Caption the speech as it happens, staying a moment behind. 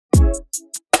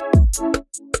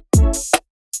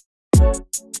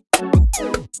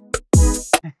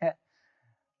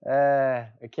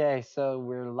Okay, so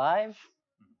we're live,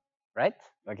 right?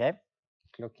 Okay.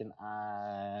 Klockan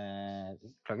är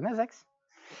 6.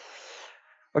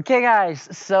 Okay,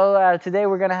 guys. So today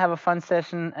we're gonna have a fun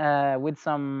session with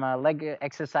some leg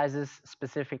exercises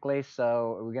specifically.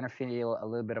 So we're gonna feel a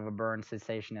little bit of a burn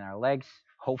sensation in our legs,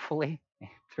 hopefully,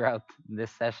 throughout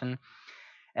this session.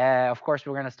 Of course,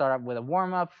 we're gonna start up with a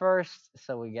warm up first,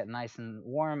 so we get nice and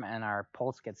warm and our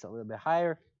pulse gets a little bit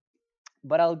higher.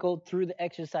 But I'll go through the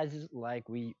exercises like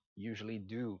we usually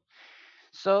do.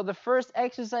 So the first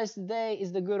exercise today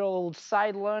is the good old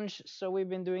side lunge. So we've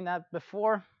been doing that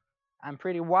before. I'm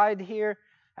pretty wide here.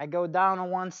 I go down on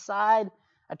one side.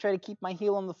 I try to keep my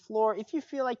heel on the floor. If you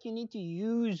feel like you need to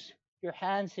use your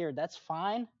hands here, that's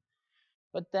fine.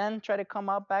 But then try to come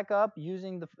up, back up,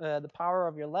 using the power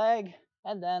of your leg,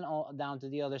 and then down to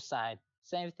the other side.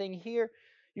 Same thing here.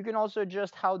 You can also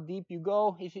adjust how deep you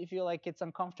go. If you feel like it's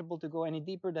uncomfortable to go any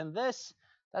deeper than this,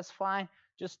 that's fine.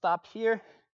 Just stop here,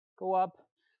 go up,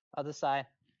 other side,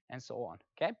 and so on,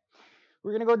 okay?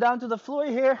 We're gonna go down to the floor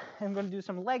here. I'm gonna do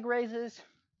some leg raises.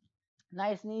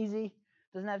 Nice and easy.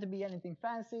 Doesn't have to be anything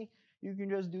fancy. You can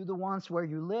just do the ones where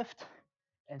you lift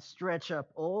and stretch up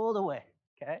all the way,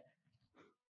 okay?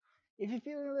 If you're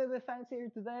feeling a little bit fancier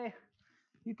today,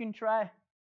 you can try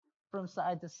from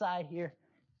side to side here,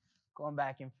 going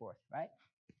back and forth, right?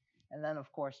 And then,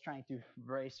 of course, trying to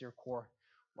brace your core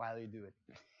while you do it.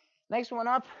 Next one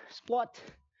up, squat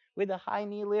with a high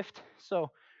knee lift. So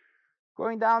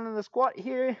going down in the squat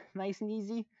here, nice and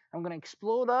easy. I'm going to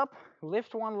explode up,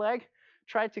 lift one leg,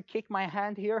 try to kick my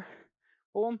hand here.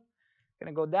 Boom.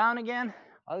 Going to go down again,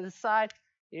 other side,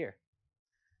 here.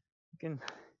 You can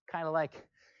kind of like,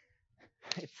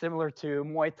 it's similar to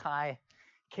Muay Thai,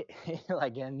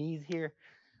 like knees here.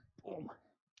 Boom.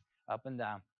 Up and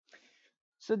down.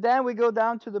 So then we go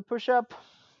down to the push-up.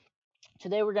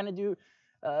 Today we're gonna do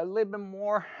a little bit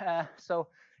more. So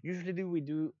usually we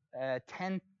do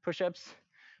 10 push-ups,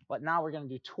 but now we're gonna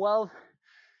do 12.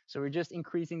 So we're just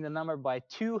increasing the number by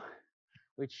 2,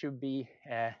 which should be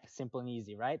simple and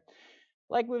easy, right?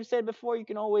 Like we've said before, you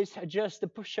can always adjust the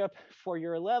push-up for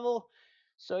your level.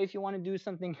 So if you want to do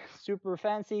something super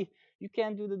fancy, you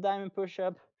can do the diamond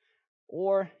push-up,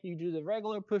 or you do the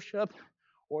regular push-up,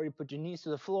 or you put your knees to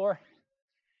the floor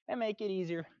and make it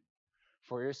easier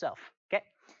for yourself, okay?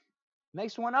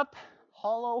 Next one up,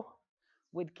 hollow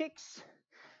with kicks.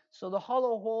 So the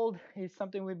hollow hold is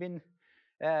something we've been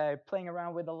playing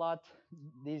around with a lot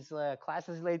these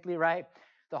classes lately, right?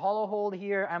 The hollow hold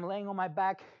here, I'm laying on my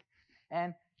back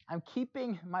and I'm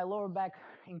keeping my lower back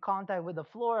in contact with the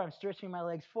floor. I'm stretching my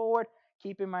legs forward,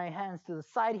 keeping my hands to the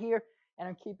side here, and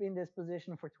I'm keeping this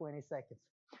position for 20 seconds.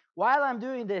 While I'm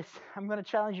doing this, I'm going to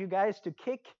challenge you guys to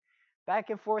kick back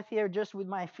and forth here just with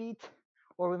my feet,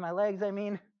 or with my legs, I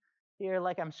mean, here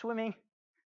like I'm swimming.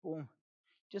 Boom.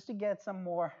 Just to get some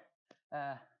more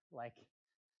like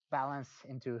balance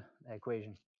into the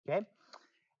equation, okay?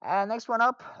 Next one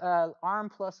up, arm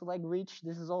plus leg reach.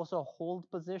 This is also a hold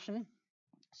position.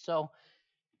 So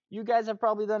you guys have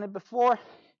probably done it before,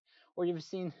 or you've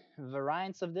seen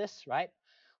variants of this, right?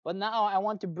 But now I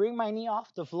want to bring my knee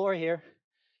off the floor here,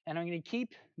 and I'm going to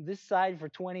keep this side for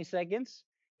 20 seconds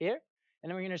here, and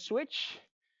then we're going to switch,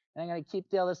 and I'm going to keep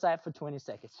the other side for 20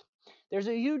 seconds. There's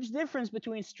a huge difference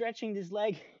between stretching this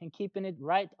leg and keeping it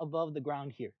right above the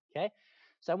ground here, okay?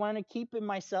 So I want to keep it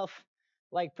myself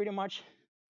like pretty much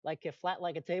like a flat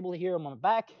like a table here on my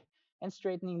back, and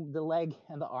straightening the leg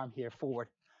and the arm here forward.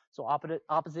 So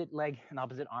opposite leg and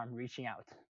opposite arm reaching out.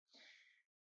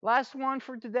 Last one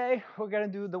for today, we're gonna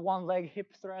do the one leg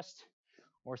hip thrust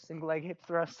or single leg hip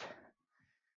thrust.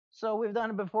 So we've done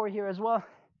it before here as well.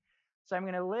 So I'm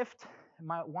gonna lift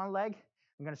my one leg,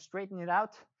 I'm gonna straighten it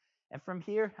out, and from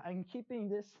here I'm keeping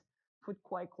this foot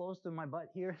quite close to my butt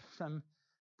here. So I'm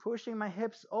pushing my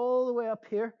hips all the way up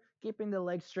here, keeping the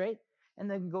leg straight, and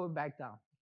then go back down.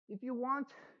 If you want,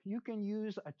 you can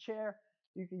use a chair,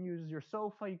 you can use your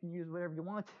sofa, you can use whatever you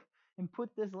want, and put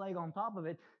this leg on top of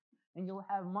it, and you'll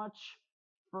have much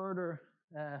further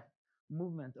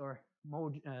movement or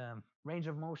range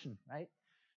of motion, right?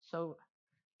 So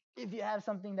if you have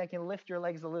something that can lift your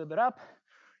legs a little bit up,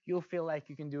 you'll feel like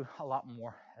you can do a lot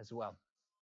more as well.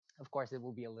 Of course, it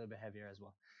will be a little bit heavier as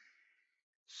well.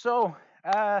 So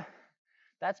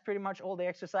that's pretty much all the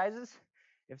exercises.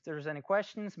 If there's any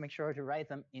questions, make sure to write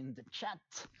them in the chat.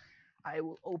 I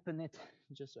will open it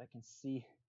just so I can see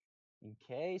in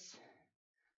case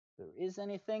there is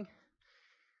anything.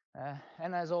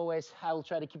 And as always, I will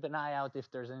try to keep an eye out if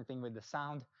there's anything with the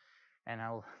sound, and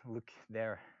I'll look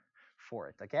there for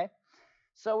it, okay?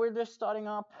 So we're just starting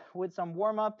up with some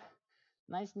warm up,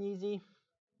 nice and easy.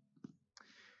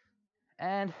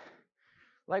 And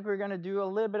like we're gonna do a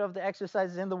little bit of the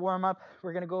exercises in the warm up,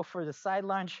 we're gonna go for the side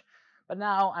lunge. But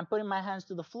now I'm putting my hands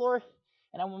to the floor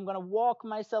and I'm gonna walk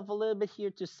myself a little bit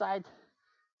here to side,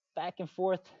 back and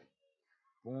forth.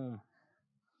 Boom.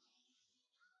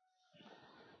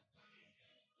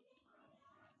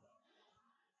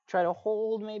 Try to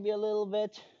hold maybe a little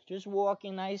bit, just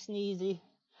walking nice and easy.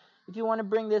 If you want to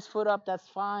bring this foot up, that's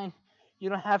fine. You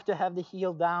don't have to have the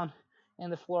heel down in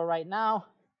the floor right now.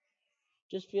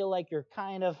 Just feel like you're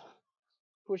kind of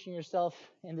pushing yourself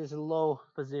in this low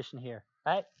position here,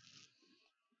 right?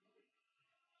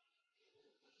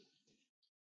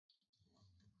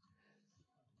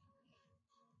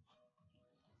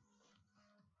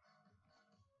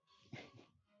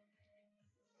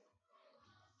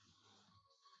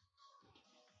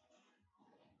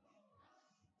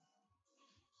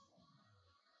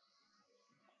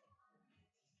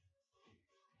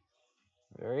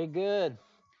 Very good.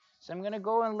 So I'm gonna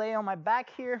go and lay on my back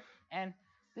here, and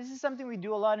this is something we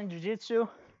do a lot in jiu-jitsu.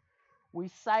 We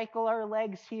cycle our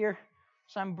legs here.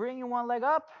 So I'm bringing one leg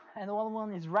up, and the other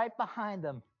one is right behind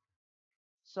them.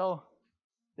 So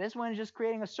this one is just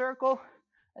creating a circle,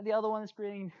 and the other one is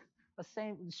creating a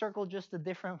same circle, just a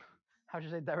different, how should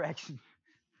I say, direction.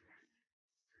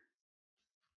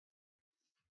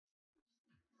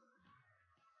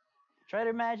 Try to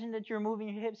imagine that you're moving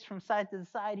your hips from side to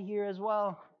side here as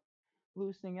well,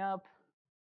 loosening up,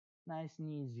 nice and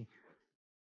easy.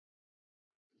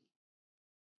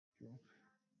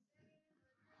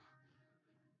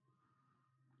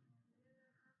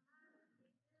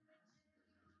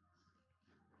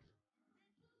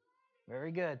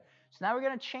 Very good. So now we're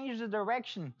going to change the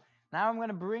direction. Now I'm going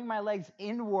to bring my legs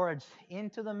inwards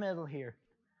into the middle here.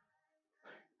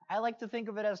 I like to think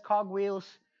of it as cogwheels,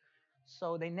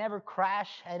 so they never crash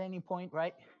at any point,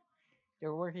 right?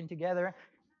 They're working together.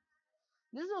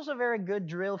 This is also a very good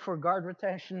drill for guard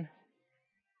retention,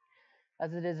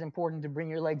 as it is important to bring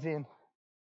your legs in.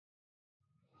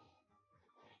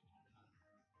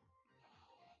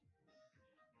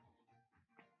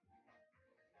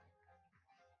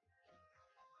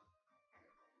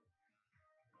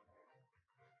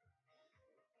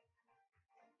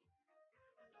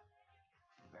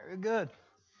 Very good.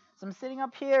 So I'm sitting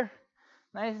up here,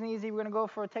 nice and easy. We're going to go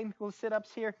for technical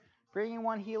sit-ups here, bringing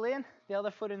one heel in, the other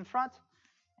foot in front.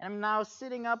 And I'm now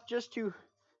sitting up just to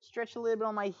stretch a little bit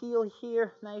on my heel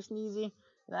here, nice and easy.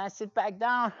 Then I sit back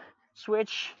down,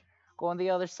 switch, go on the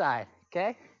other side,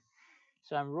 okay?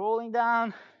 So I'm rolling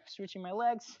down, switching my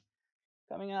legs,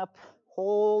 coming up,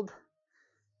 hold,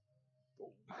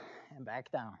 and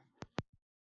back down.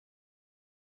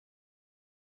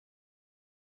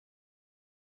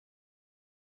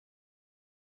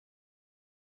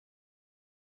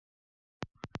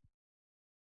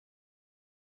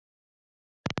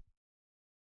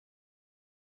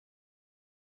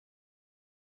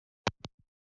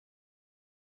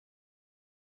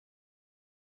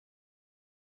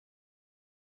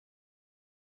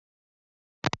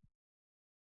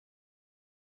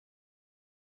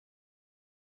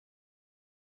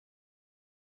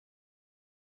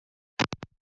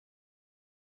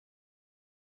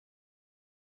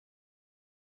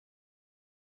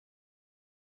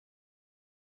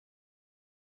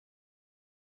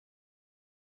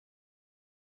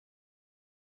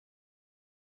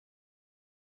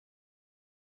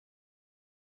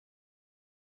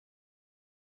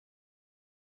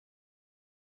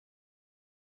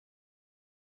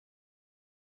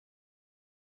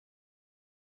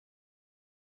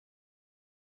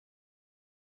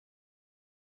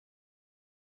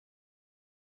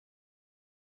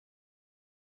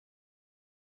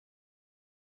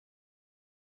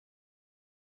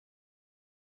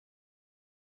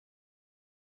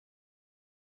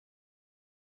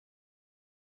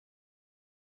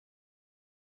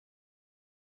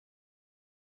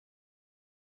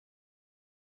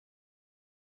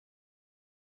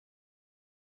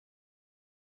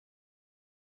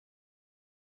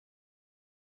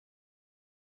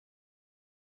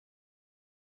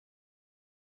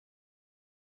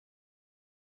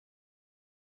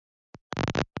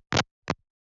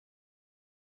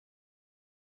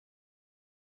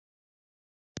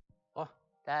 Åh,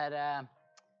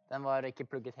 den var ikke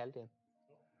plugget hele tiden.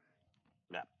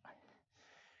 Ja.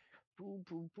 Boom,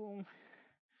 boom, boom.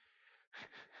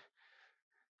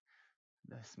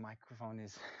 This microphone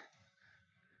is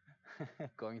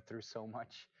going through so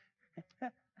much.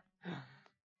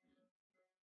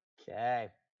 Okay.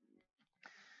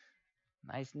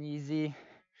 Nice and easy.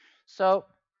 So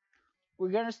we're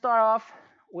gonna start off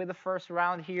with the first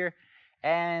round here,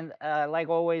 and like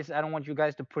always, I don't want you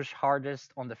guys to push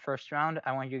hardest on the first round.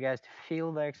 I want you guys to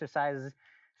feel the exercises,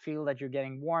 feel that you're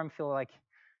getting warm, feel like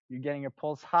you're getting your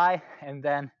pulse high, and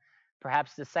then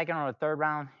perhaps the second or the third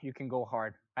round you can go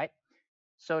hard, right?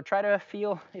 So try to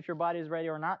feel if your body is ready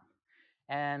or not,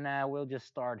 and we'll just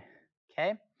start.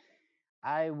 Okay,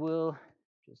 I will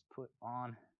just put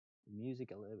on the music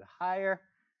a little bit higher.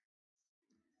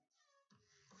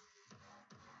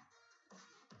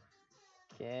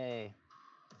 Okay.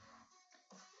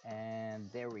 And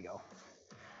there we go.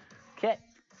 Okay.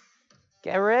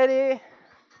 Get ready.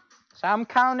 So I'm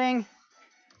counting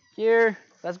here.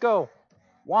 Let's go.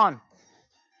 1,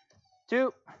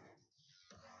 2,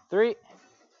 3,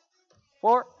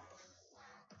 4,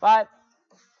 5,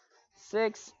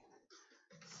 6,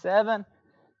 7,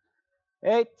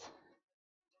 8,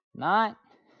 9,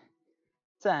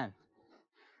 10.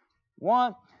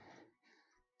 1,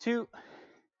 2,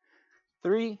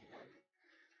 3,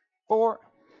 4,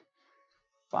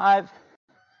 5,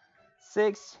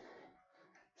 6,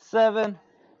 7,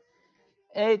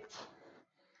 8,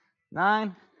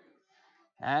 9,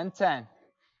 and 10.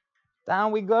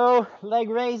 Down we go. Leg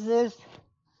raises.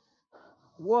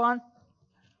 1,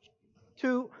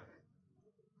 2,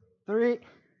 3,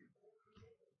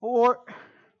 4,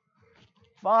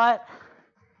 5,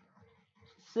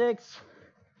 6,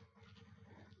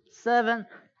 7,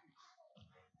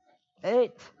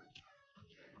 8,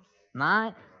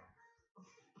 9,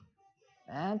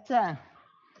 and 10.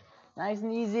 Nice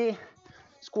and easy.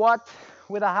 Squat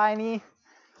with a high knee.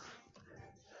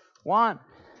 1,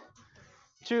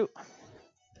 2,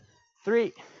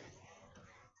 3,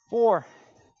 4,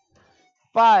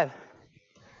 5,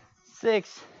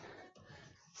 6,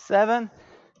 7,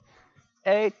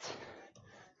 8,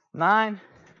 9,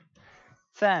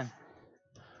 10.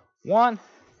 1,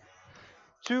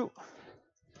 2,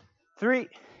 3,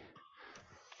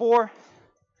 4,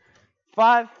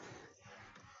 5,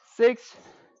 6,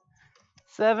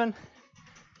 7,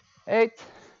 8,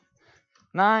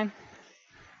 9,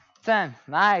 10.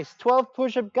 Nice. 12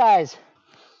 push-up, guys.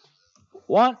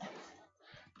 1,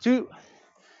 2,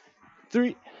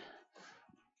 3,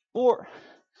 4,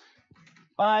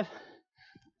 5,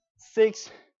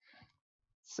 6,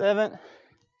 7,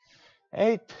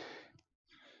 8,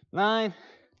 9,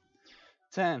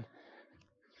 10.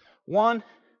 1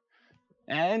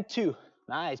 and 2.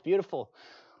 Nice, beautiful.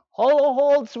 Hollow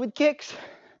holds with kicks.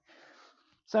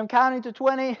 So I'm counting to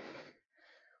 20.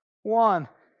 1,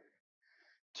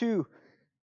 2,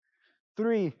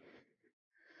 3,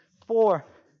 4,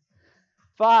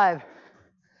 5,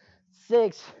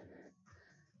 6,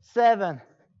 7,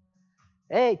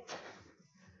 8,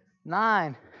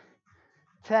 9,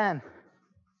 10.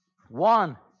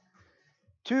 1,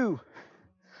 2,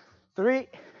 3,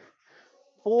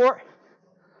 4,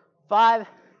 5,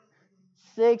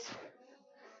 6,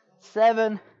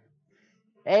 7,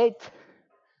 8,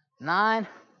 9,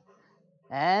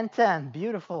 and 10.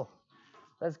 Beautiful.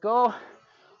 Let's go.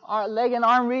 Our leg and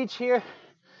arm reach here.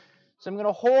 So I'm going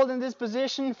to hold in this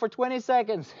position for 20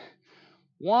 seconds.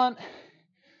 1,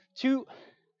 2,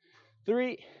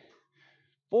 3,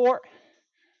 4,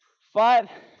 5,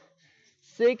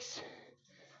 6,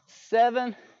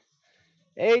 7,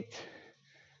 8,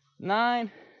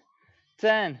 9,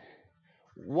 10.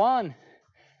 1,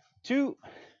 2,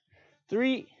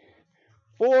 3,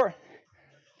 4,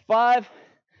 5,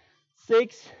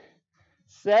 6,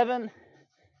 7,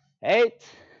 8,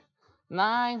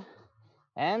 9,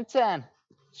 and 10.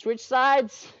 Switch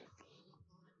sides.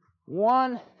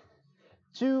 1,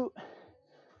 2,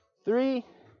 3,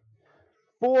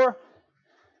 4,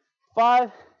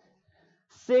 5,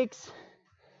 6,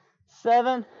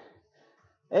 7,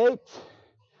 8,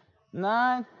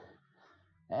 9,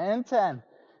 and 10.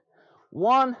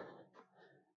 1,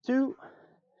 2,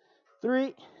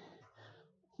 3,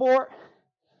 4,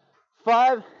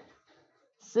 5,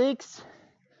 6,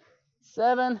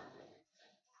 7,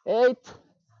 8,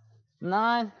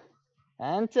 9,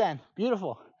 and 10.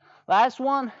 Beautiful. Last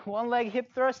one leg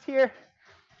hip thrust here.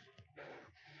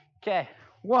 Okay,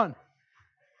 1,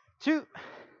 2,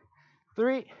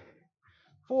 3,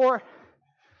 4,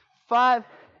 5,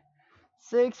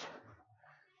 6,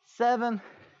 7,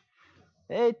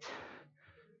 8,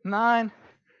 9,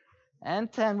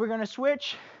 and 10. We're gonna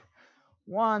switch.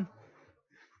 1,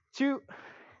 2,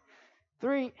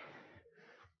 3,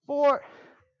 4,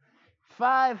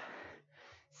 5,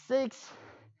 6,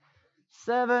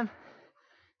 7,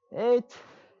 8,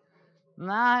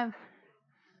 9,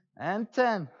 and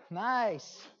 10.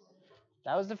 Nice.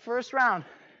 That was the first round.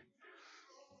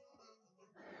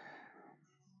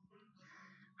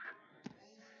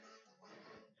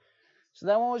 So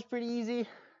that one was pretty easy.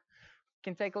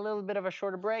 Can take a little bit of a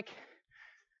shorter break.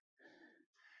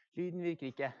 Lyden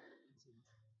virker ikke.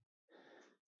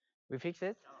 We fix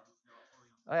it?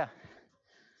 Oh ja.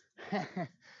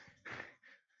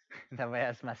 Det var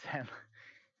jeg som er sen.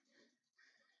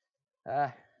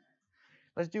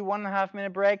 Let's do 1.5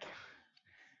 minute break,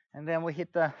 and then we'll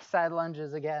hit the side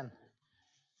lunges again.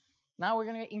 Now we're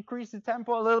gonna increase the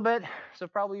tempo a little bit, so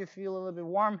probably you feel a little bit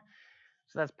warm,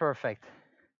 so that's perfect.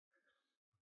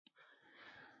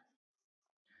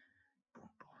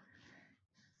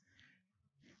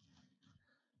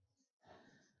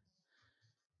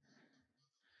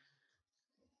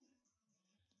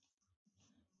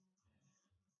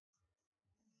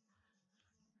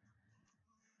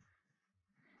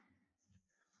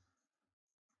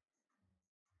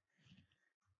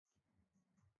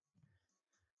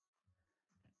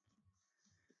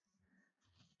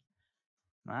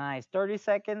 Nice, 30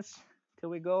 seconds till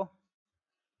we go.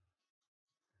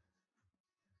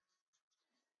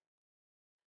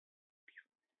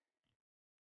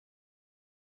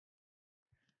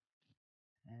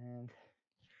 And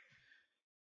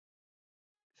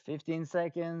 15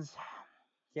 seconds.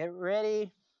 Get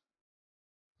ready.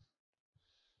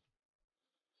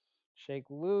 Shake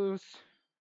loose.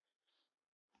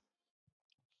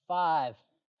 5,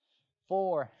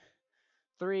 4,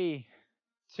 3,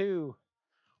 2,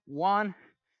 1,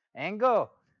 and go.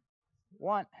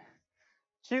 1,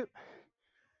 2,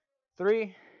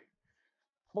 3,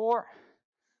 4,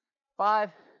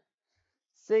 5,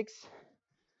 6,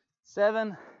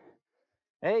 7,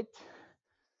 8,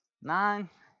 9,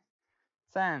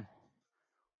 10.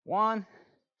 1,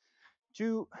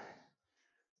 2,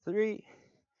 3,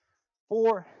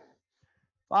 4,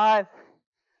 5,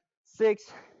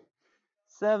 6,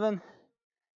 7,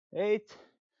 8,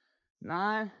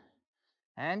 9,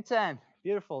 and 10.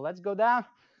 Beautiful. Let's go down.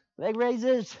 Leg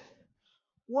raises.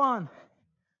 1,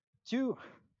 2,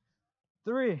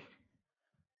 3,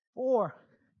 4,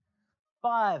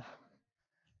 5,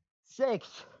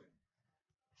 6,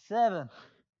 7,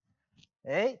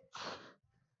 8,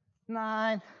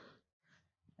 9,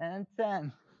 and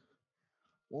 10.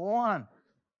 1,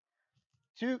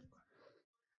 2,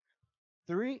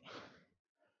 3,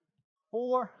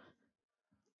 4,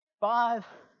 5,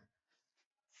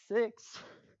 6,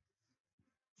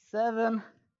 7,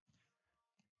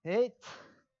 8,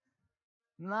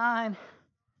 9,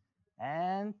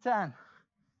 and 10.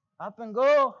 Up and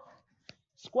go.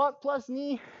 Squat plus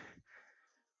knee.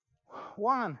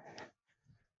 1,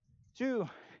 2,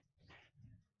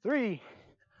 3,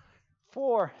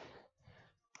 4,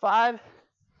 5,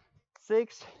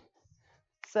 6,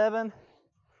 7,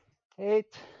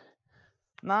 8,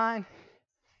 9,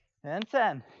 and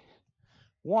 10.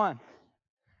 1,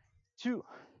 2,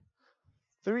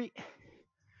 3,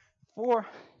 4,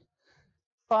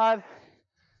 5,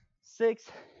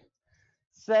 6,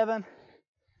 7,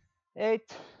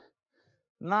 8,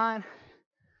 9,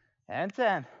 and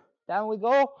 10. Down we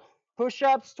go.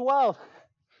 Push-ups 12.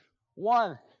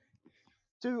 1,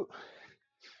 2,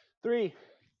 3,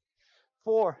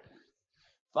 4,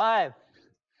 5,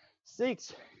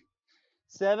 6,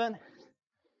 7,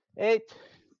 8,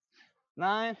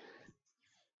 9,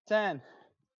 10.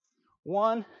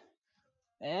 1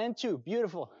 and 2.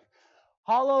 Beautiful.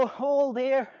 Hollow hold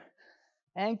here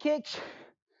and kicks.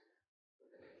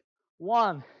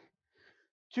 1,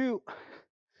 2,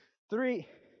 3,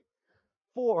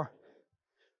 4,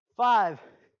 5,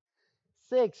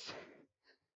 6,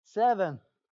 7,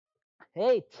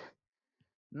 8,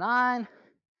 9,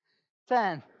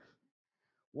 10.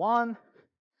 1,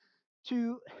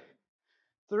 2,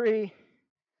 3,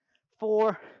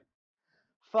 4,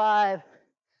 5,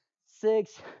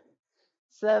 6,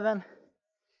 7,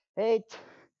 8,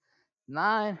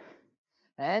 9,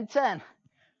 and 10.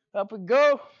 Up we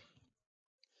go.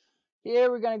 Here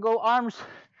we're gonna go arms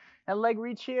and leg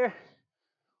reach here.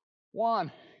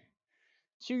 1,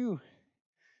 2,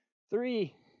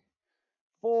 3,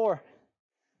 4,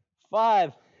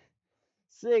 5,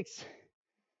 6,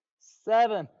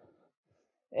 7,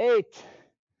 8,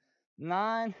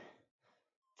 9,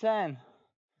 10.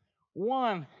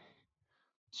 1,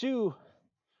 2,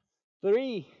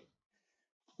 3,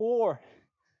 4,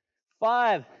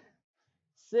 5,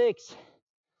 6,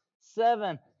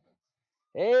 7,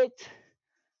 8,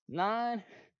 9,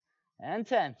 and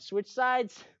 10. Switch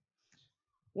sides.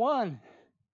 1,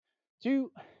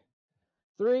 2,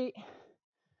 3,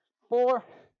 4,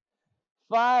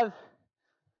 5,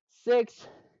 6,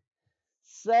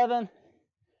 7,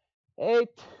 8,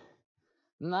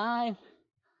 9,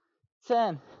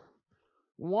 10.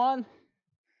 1,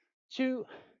 2,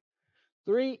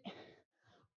 3,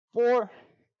 4,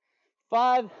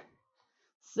 5,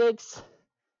 6,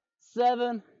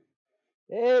 7,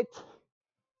 8,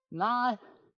 9,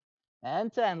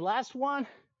 and 10. Last one.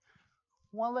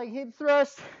 One leg hip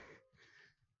thrust.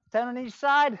 10 on each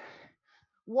side.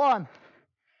 1,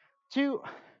 2,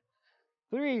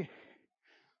 3,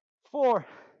 4,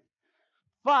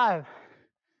 5,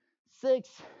 6,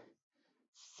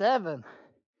 7,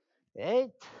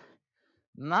 8,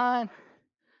 9,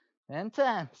 and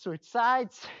 10. Switch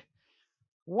sides.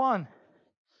 1,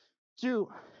 2,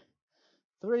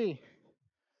 3,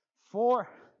 4,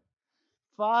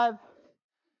 5,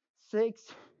 6,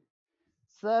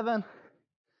 7,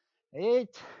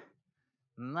 8,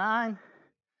 9,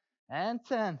 and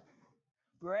 10.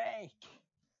 Break.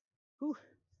 Whew.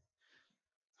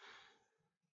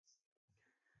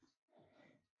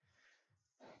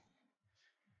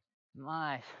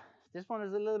 Nice. This one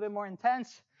is a little bit more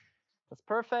intense. That's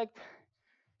perfect.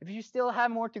 If you still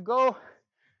have more to go,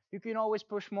 you can always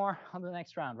push more on the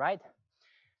next round, right?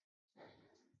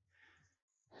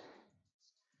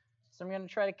 So I'm going to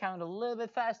try to count a little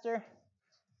bit faster.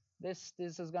 This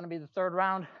is going to be the third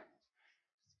round.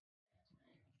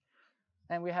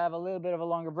 And we have a little bit of a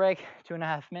longer break,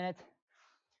 2.5 minutes.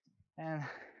 And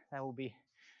that will be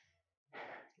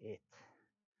it.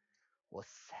 Was.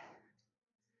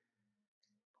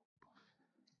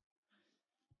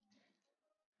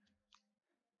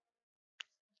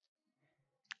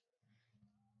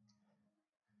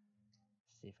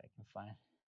 See if I can find.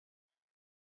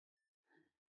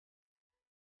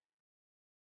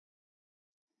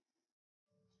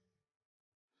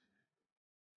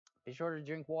 Be sure to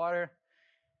drink water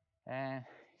and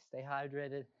stay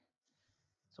hydrated.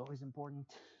 It's always important.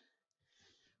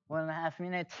 1.5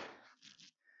 minutes.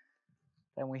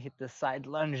 Then we hit the side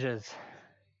lunges.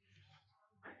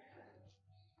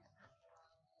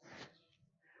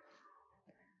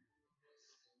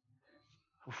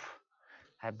 Oof.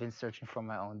 I've been searching for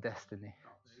my own destiny.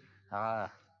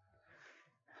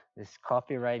 This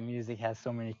copyright music has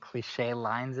so many cliche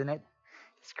lines in it.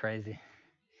 It's crazy.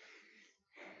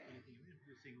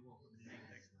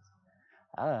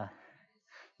 Men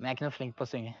jeg er ikke noe flink på å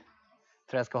synge.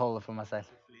 Tror jeg skal holde for meg selv.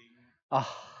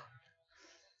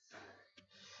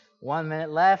 1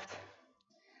 minute left.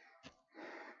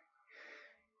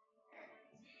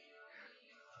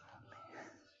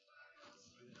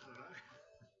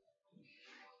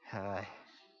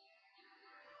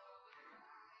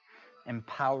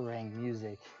 Empowering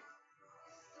music.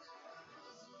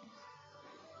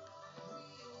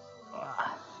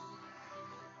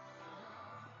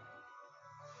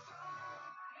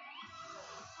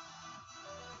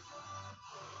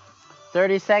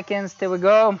 30 seconds till we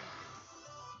go.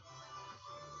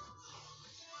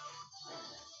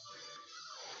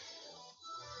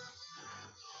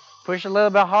 Push a little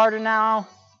bit harder now.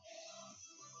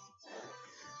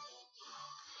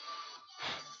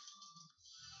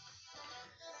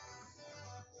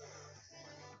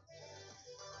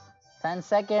 Ten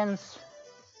seconds.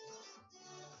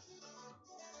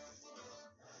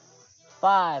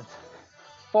 5,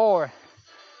 4,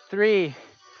 3,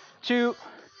 2,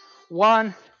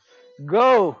 1,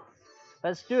 go.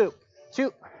 Let's do it.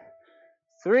 2,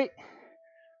 3,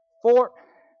 4,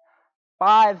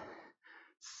 5,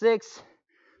 6,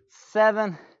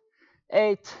 7,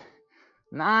 8,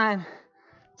 9,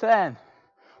 10.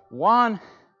 1,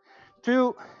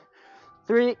 2,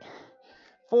 3,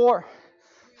 4,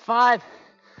 5,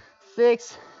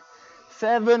 6,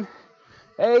 7,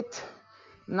 8,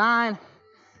 9,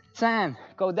 10.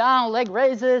 Go down, leg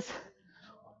raises.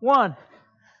 1,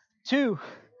 2,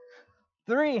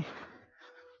 3,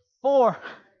 4,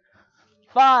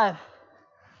 5,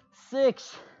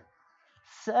 6,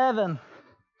 7,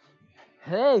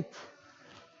 8,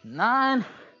 9,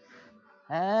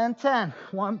 and 10.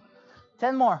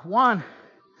 10 more. 1,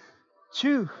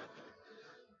 2,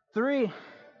 3,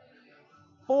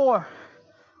 4,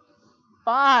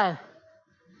 5,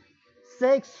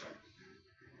 6,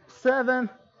 7,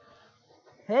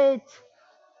 8,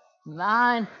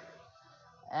 9,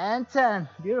 and 10.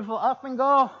 Beautiful. Up and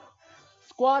go.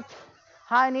 Squat.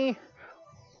 High knee.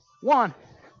 1,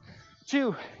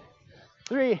 2,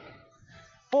 3,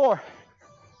 4,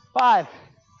 5,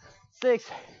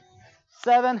 6,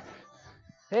 7,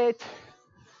 8,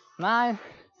 9,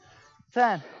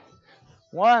 10.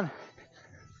 1,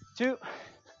 2,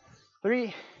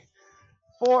 3,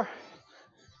 4,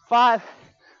 5,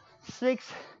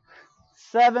 6,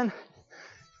 7,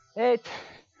 8,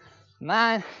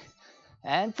 9,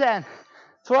 and 10.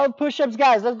 12 push-ups,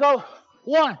 guys. Let's go.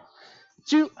 1,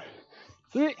 2,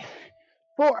 3,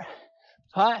 4,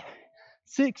 5,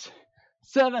 6,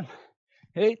 7,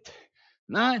 8,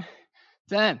 9,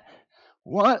 10.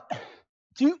 1,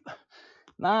 2.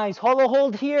 Nice.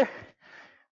 Hollowhold here.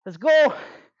 Let's go.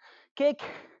 Kick.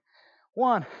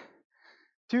 1,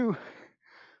 2,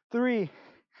 3,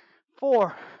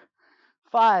 4,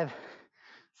 5,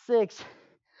 6,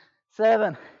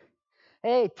 7,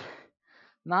 8,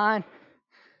 9,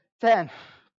 10.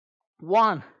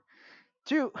 1,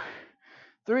 2,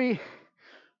 3,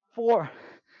 4,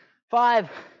 5,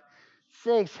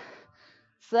 6,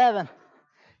 7,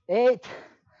 8,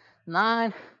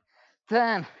 9,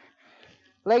 10.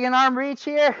 Leg and arm reach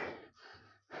here.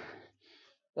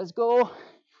 Let's go.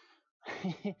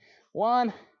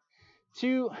 1,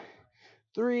 2,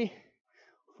 3,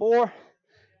 4,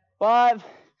 5,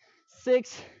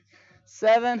 6,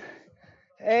 7,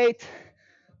 8,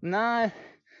 9,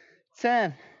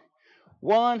 10.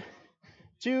 1,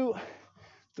 2,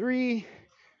 3,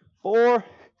 4,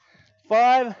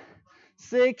 5,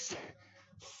 6,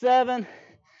 7,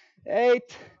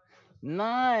 8,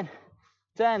 9,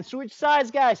 10. Switch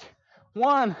sides, guys.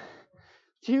 1,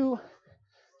 2,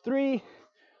 3,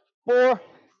 4,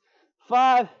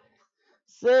 5,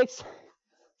 6,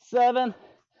 7,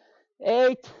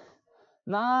 8,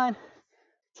 9,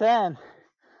 10.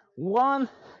 1,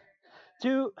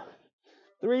 2,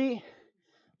 3,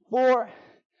 4,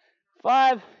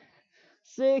 5,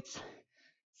 6,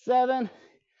 7,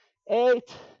 8,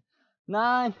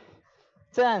 9,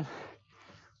 10.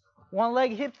 One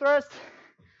leg hip thrust.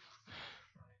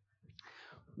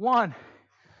 1,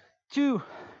 2,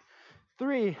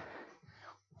 3,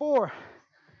 4,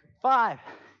 5,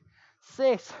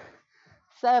 6,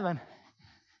 7,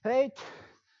 8,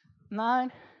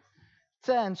 9,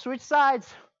 10. Switch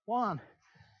sides. 1,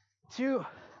 2,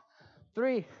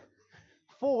 3,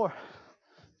 4,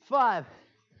 5,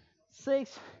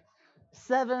 6,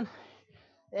 7,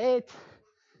 8,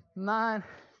 9,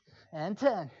 and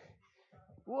 10.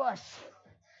 Whoosh.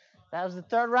 That was the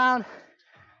third round.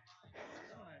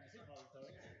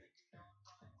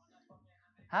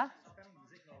 Huh?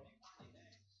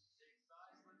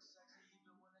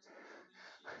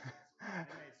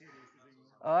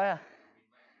 Oh yeah.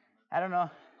 I don't know.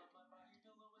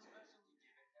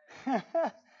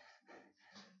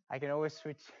 I can always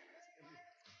switch.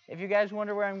 If you guys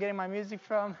wonder where I'm getting my music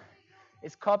from,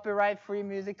 it's copyright free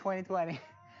music 2020.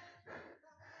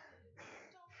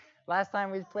 Last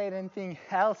time we played anything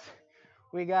else,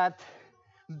 we got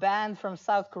banned from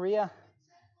South Korea.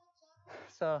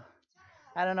 So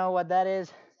I don't know what that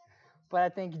is, but I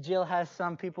think Jill has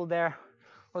some people there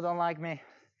who don't like me,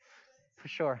 for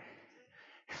sure.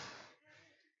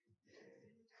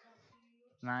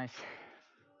 Nice.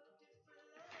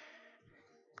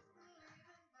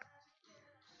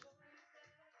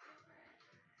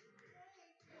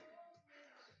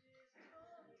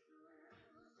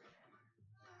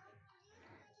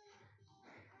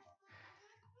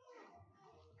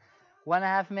 One and a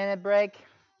half minute break.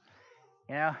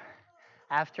 You know,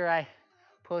 after I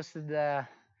posted the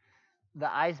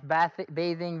ice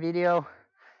bathing video,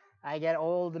 I get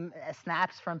all the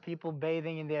snaps from people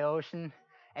bathing in the ocean,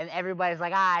 and everybody's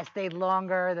like, I stayed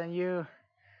longer than you.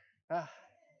 Ugh.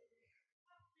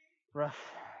 Rough.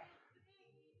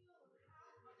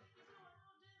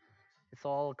 It's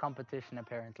all competition,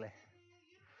 apparently.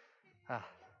 Ah.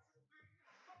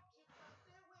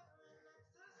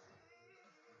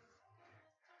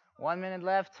 1 minute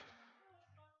left.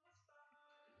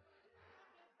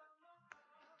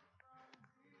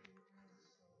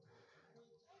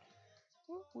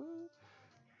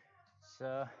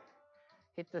 So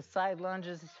hit the side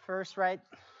lunges first, right?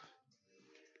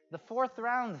 The fourth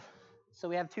round. So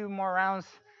we have 2 more rounds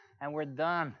and we're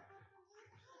done.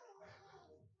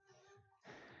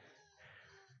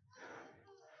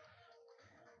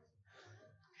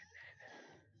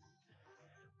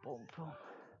 Boom, boom.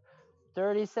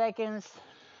 30 seconds.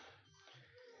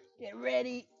 Get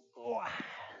ready. Oh.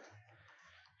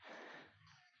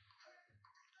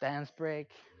 Dance break.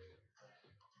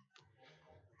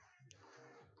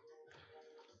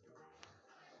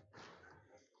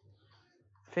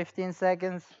 15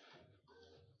 seconds.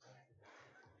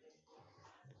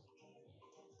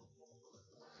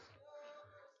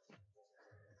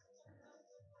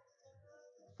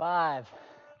 5,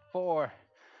 4,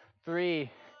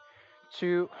 3,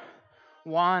 2,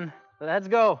 1. Let's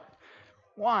go.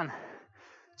 1,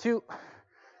 2,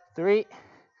 3,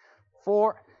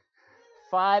 4,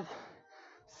 5,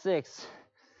 6,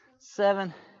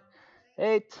 7,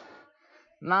 8,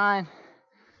 9,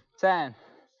 10.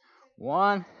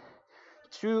 1,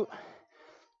 2,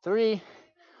 3,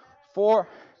 4,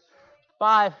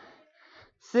 5,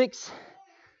 6,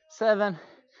 7,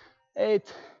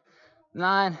 8,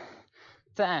 9,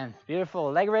 10.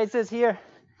 Beautiful. Leg raises here.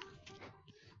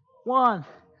 1,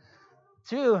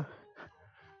 2,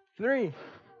 3,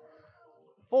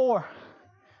 4,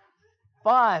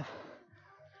 5,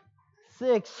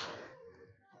 6,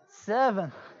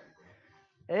 7,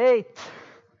 8,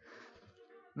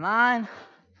 9,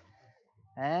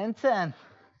 and 10.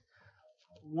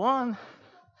 1,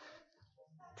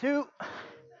 2,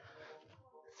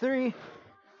 3,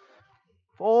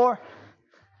 4,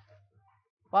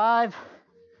 5,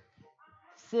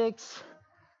 6,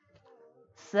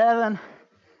 7,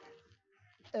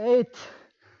 8,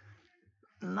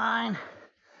 9,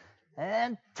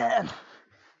 and 10.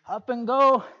 Up and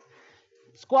go.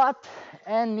 Squat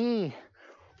and knee.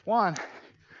 1,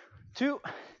 2,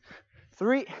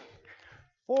 3,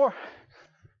 4,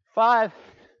 5,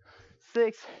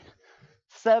 6,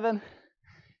 7,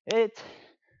 8,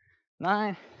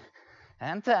 9,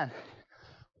 and 10.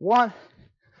 1,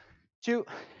 2,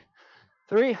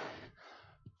 3,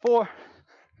 4,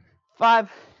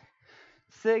 5,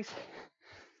 6,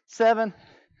 7,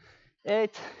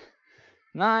 8,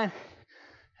 9,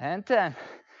 and 10.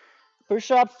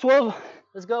 Push-ups, 12.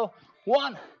 Let's go.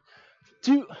 1,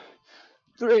 2,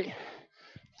 3,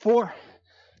 4,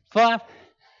 5,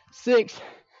 6,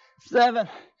 7,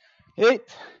 8,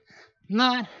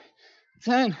 9,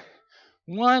 10.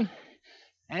 1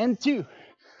 and 2.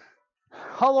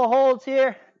 Hollow holds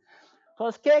here.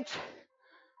 Plus kicks.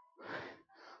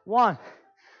 1,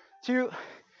 2,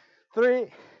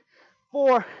 3,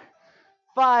 4,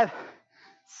 5,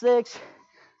 6,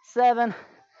 7,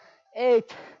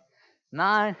 8,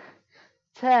 9,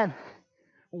 10.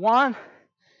 1,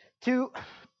 2,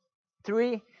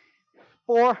 3,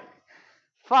 4,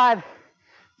 5,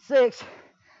 6,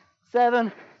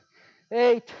 7,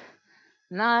 8,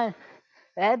 9,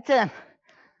 and 10.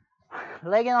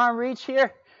 Leg and arm reach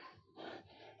here.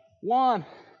 1,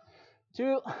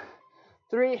 2,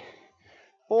 3,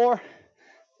 4,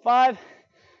 5,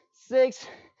 6,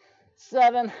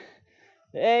 7,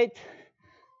 8,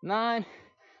 9,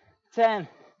 10.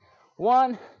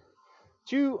 1,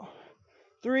 2,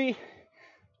 3,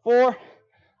 4,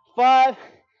 5,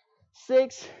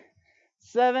 6,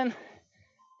 7,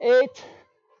 8,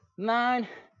 9,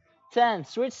 10.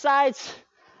 Switch sides.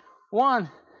 1,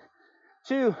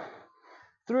 2,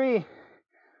 3,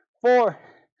 4,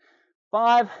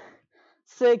 5,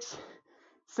 6,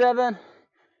 7,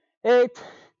 8,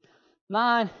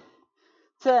 9,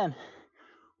 10.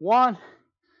 1,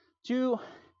 2,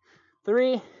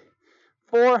 3,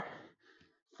 4,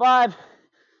 5,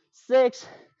 6,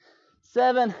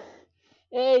 7,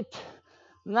 8,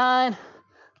 9,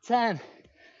 10.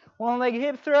 One leg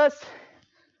hip thrust.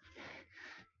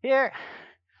 Here.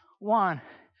 1,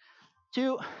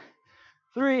 2,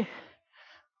 3,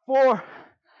 4,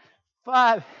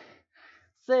 5,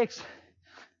 6,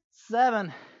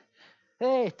 7,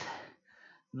 8,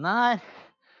 9,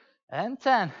 and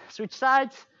 10. Switch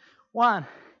sides. 1,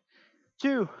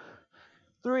 2,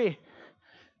 3,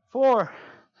 4,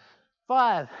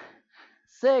 5,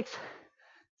 6,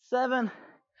 7,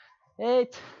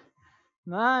 8,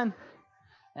 9,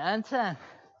 and 10.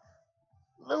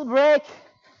 Little break.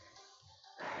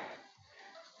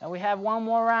 And we have one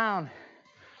more round.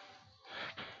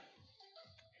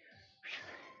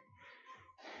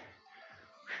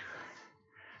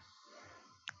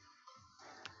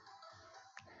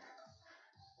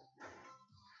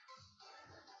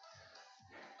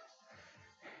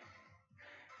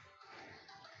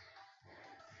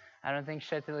 I don't think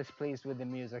Kjetil is pleased with the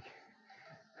music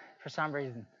for some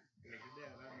reason.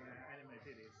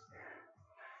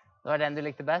 Det var den du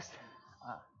likte best?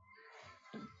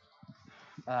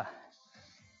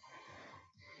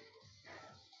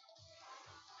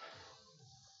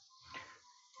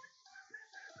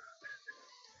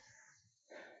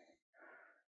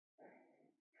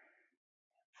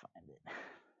 Find it.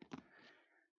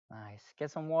 Nice.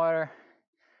 Get some water.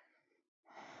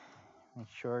 Make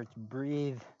sure to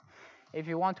breathe. If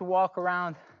you want to walk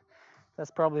around,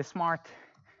 that's probably smart.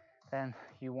 Then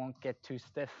you won't get too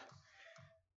stiff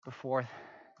before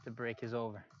the break is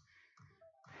over.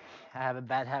 I have a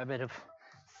bad habit of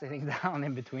sitting down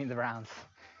in between the rounds,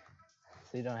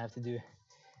 so you don't have to do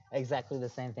exactly the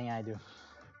same thing I do.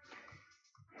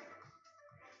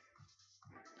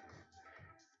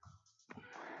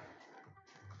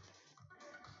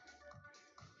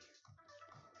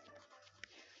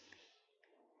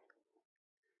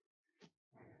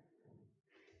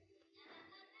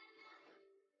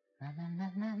 Na, na, na,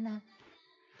 na, na.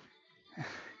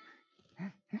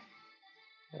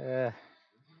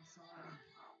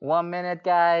 1 minute,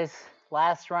 guys.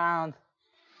 Last round.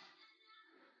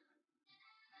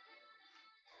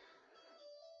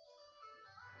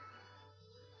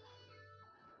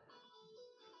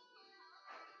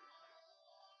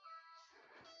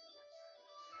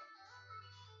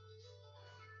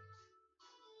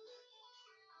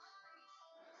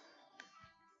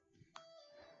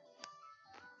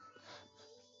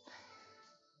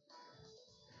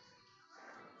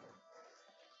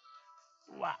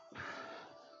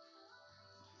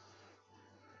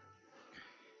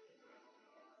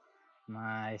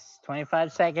 Nice.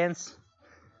 25 seconds.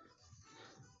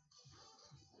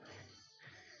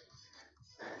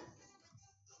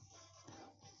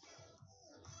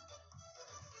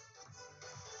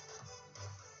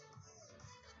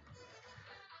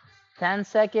 Ten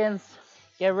seconds.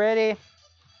 Get ready.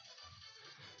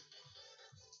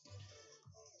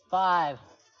 5,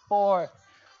 4,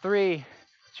 3,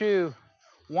 2,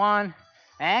 1,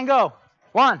 and go.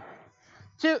 1,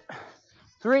 2,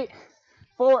 3,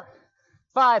 4,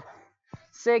 5,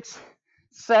 6,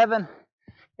 7,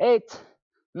 8,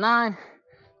 9,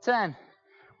 10.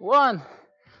 1,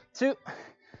 2,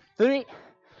 3,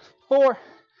 4,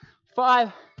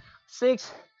 5,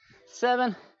 6,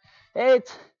 7,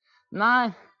 8,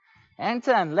 9, and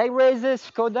 10. Leg raises,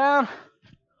 go down.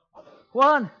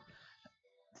 1,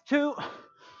 2,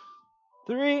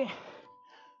 3,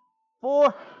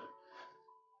 4,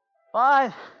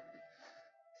 5,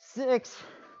 6,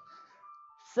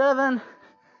 7,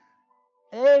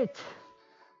 8,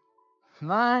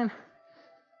 9,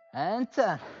 and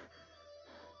 10.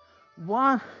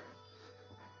 1,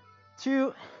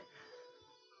 2,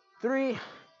 3,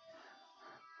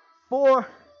 4,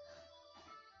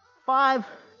 5,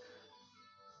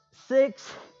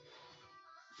 6,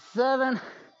 7,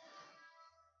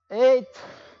 8,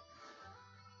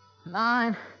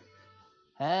 9,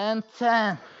 and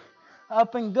 10.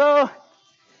 Up and go.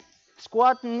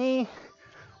 Squat the knee.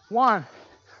 1,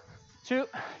 2,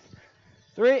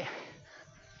 3,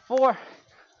 4,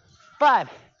 5,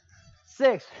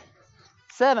 6,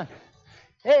 7,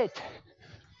 8,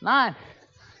 9,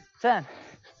 10.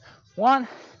 1,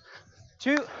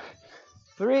 2,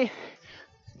 3,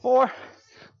 4,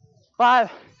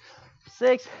 5,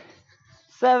 6,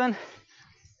 7,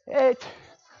 8,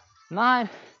 9,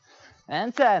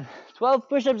 and 10. 12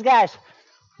 push-ups, guys.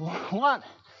 1,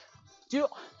 2,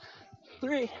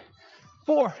 3,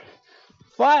 4,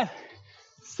 5,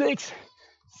 6,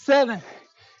 7,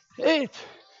 8,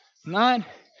 9,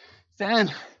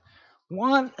 10.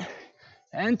 1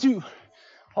 and 2.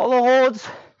 Hollowholds,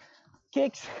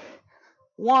 kicks.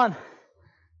 1,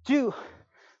 2,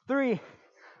 3,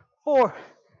 4,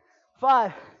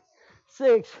 5,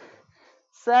 6,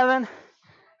 7,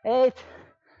 8,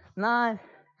 9,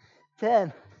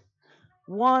 10.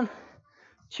 1,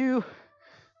 2,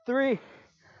 3,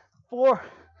 4,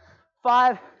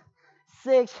 5,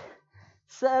 6,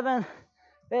 7,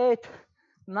 8,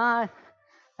 9,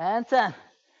 and 10.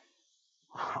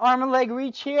 Arm and leg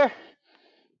reach here.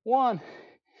 1,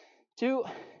 2,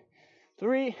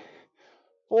 3,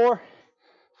 4,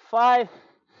 5,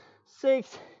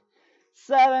 6,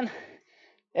 7,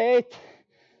 8,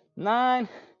 9,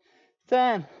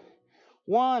 10.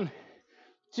 1,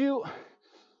 2,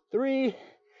 3,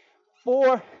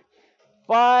 4,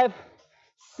 5,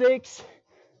 6,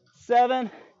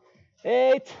 7,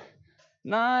 8,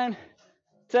 9,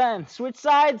 10. Switch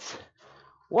sides.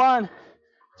 1,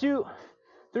 2,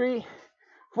 3,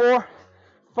 4,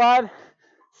 5,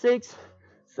 6,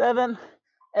 7,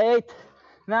 8,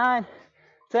 9,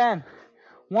 10.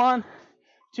 1,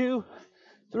 2,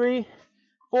 3,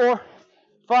 4,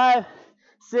 5,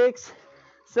 6,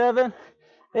 7,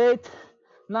 8,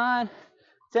 9,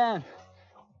 10.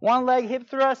 One leg hip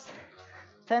thrust,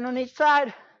 10 on each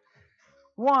side.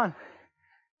 1,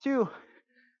 2,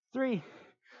 3,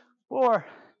 4,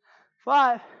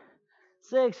 5,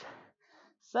 6,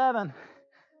 7,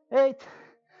 8,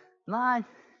 9,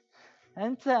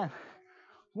 and 10.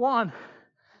 1,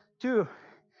 2,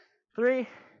 3,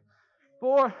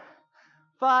 4,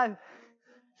 5,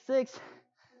 6,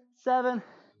 7,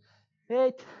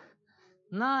 8,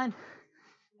 9,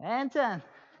 and 10.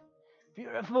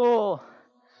 Beautiful.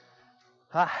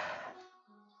 Let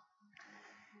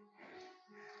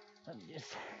me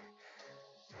just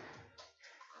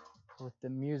put the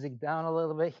music down a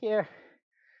little bit here.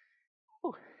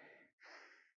 Whew.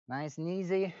 Nice and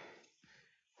easy.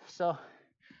 So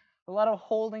a lot of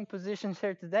holding positions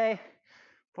here today.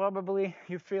 Probably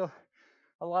you feel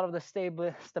a lot of the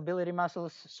stability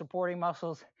muscles, supporting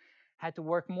muscles had to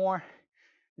work more.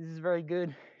 This is very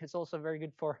good. It's also very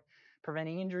good for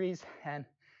preventing injuries and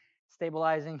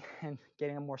stabilizing and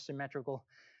getting a more symmetrical,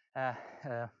 how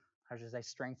should I say,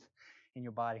 strength in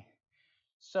your body.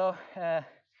 So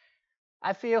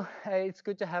I feel it's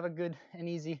good to have a good and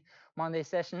easy Monday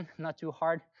session, not too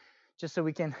hard, just so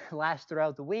we can last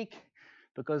throughout the week,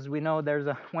 because we know there's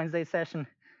a Wednesday session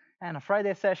and a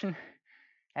Friday session,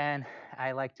 and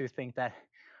I like to think that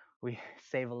we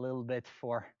save a little bit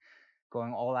for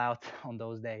going all out on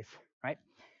those days, right?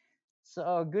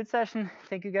 So good session.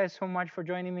 Thank you guys so much for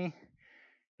joining me.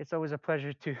 It's always a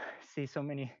pleasure to see so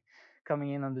many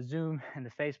coming in on the Zoom and the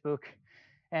Facebook,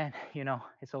 And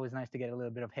it's always nice to get a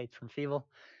little bit of hate from people.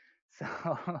 So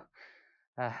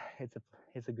uh, it's a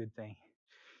it's a good thing.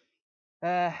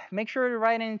 Make sure to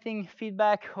write anything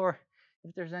feedback, or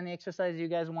if there's any exercise you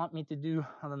guys want me to do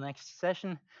on the next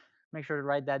session, make sure to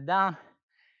write that down,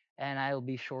 and I'll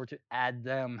be sure to add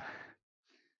them.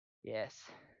 Yes.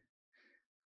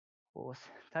 Os,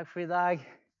 tack för idag.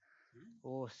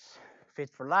 Os, fit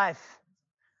for life.